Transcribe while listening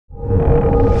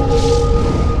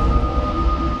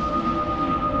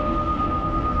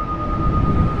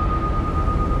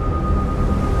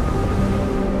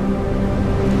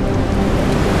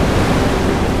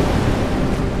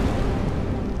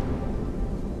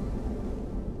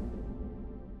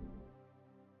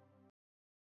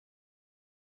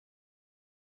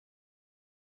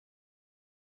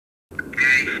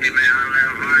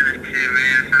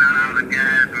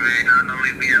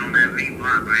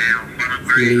Block, man. On front of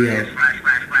Greg, man.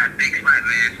 Slash, big slash,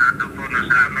 man. Shot the phone, no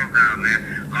shot, no doubt, man.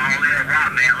 Long live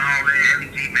Rock, man. Long live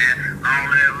LG, man. Long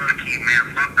live Lil Key, man.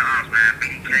 Fuck the house, man.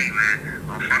 BDK, man.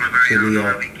 On front of Greg, I don't know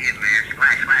how we get, man.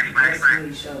 Slash.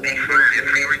 Big Friday,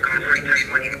 free Rico, free Tay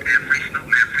Money, man. Free Snoop,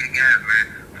 man. Free gas, man.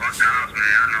 Fuck the house,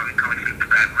 man. I know we coming to keep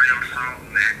that real soon,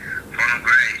 man. For them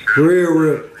grades.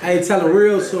 Real. I ain't telling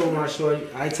real soon, my shorty.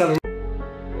 I ain't telling.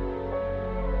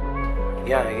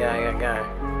 Yeah.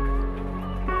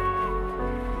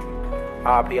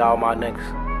 RP all my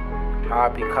niggas.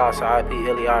 RP Casa, RP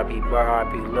Illy, RP Bur,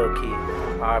 RP Lil Key,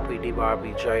 RP Deep,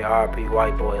 RP Dre, RP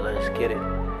White Boy. Let's get it.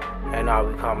 And now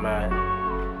we come, man.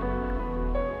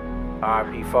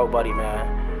 RP Folk Buddy,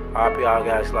 man. RP all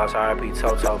guys lost. RP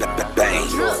Toto,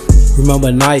 man.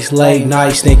 Remember nights, late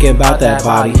nights, thinking about that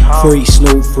body. Free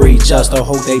Snoop, free just to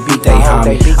hope they beat they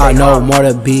homie. I know more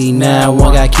to be now,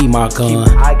 one gotta keep my gun.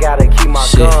 I gotta keep my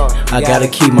gun. I gotta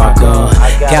keep my gun.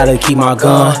 Gotta keep my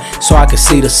gun so I can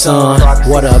see the sun.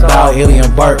 What about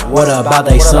Alien Burt? What about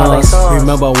they sons?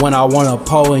 Remember when I want a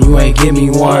pole and you ain't give me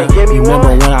one? Remember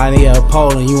when I need a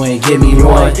pole and you ain't give me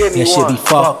one? That shit be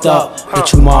fucked up,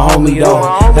 but you my homie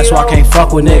though. That's why I can't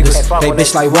fuck with niggas. They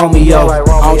bitch like Romeo.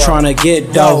 I'm tryna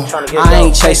get dough. I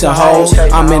ain't chasing hoes,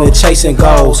 I'm into chasing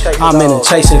goals.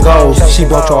 She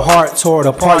broke your heart, tore it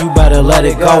apart, you better let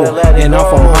it go. And I'm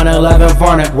from 111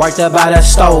 Vernon, right there by that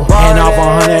stove. And I'm from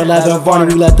 111 Vernon,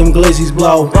 we let them glizzies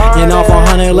blow. And I'm from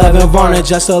 111 Vernon,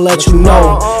 just to let you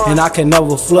know. And I can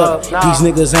never flip, these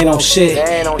niggas ain't on shit.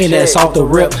 And that's off the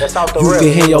rip, you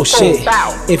can hear your shit.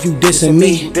 If you dissing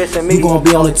me, you gon'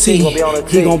 be on the T.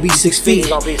 He gon' be 6 feet,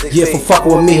 yeah, for fuck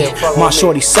with me. My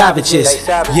shorty savages,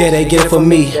 yeah, they get it for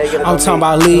me. I'm talking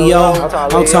about Leo,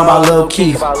 I'm talking about Lil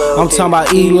Keith, I'm talking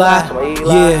about Eli,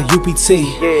 yeah,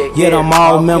 UPT, yeah, them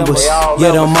all members,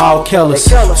 yeah, them all killers.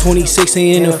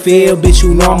 2016 in the field, bitch,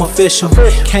 you know I'm official.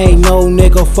 Can't no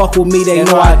nigga fuck with me, they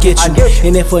know I get you.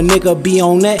 And if a nigga be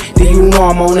on that, then you know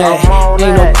I'm on that.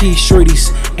 Ain't no peace treaties,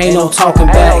 ain't no talking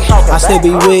back. I still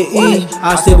be with E,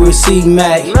 I still be with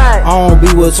C-Mac. I don't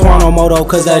be with Toronto Moto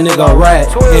cause that nigga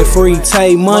rat. And free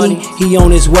Tay Money, he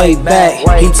on his way back.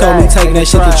 He told me taking that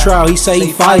shit to trial, he say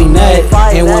he fighting that.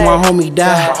 And when my homie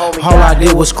died, all I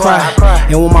did was cry.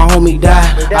 And when my homie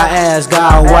died, I asked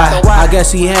God why. I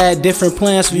guess he had different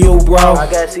plans for you, bro.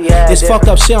 It's fucked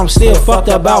up shit, I'm still fucked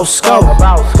up about scope.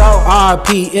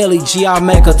 RP Illy, G, I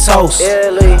make a toast.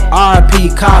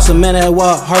 RP Casa, man, that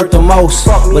what hurt the most.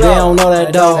 But they don't know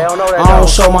that though, I don't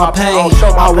show my pain.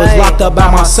 I was locked up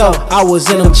by myself, I was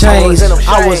in them chains.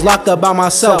 I was locked up by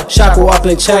myself, shackle up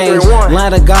in chains.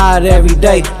 Line of God every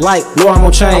day, like Lord, I'm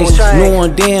gonna change.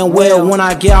 Knowing damn well when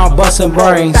I get out, busting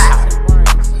brains.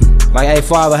 Like, hey,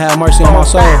 Father, have mercy on my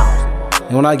soul.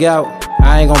 And when I get out,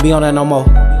 I ain't gonna be on that no more.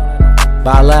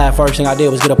 But I lied, first thing I did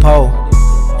was get a pole.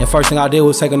 And first thing I did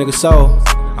was take a nigga's soul.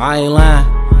 I ain't lying.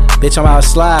 Bitch, I'm out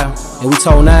slide, and we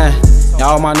told 9. And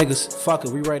all my niggas, fuck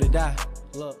it, we ready to die.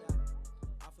 Look.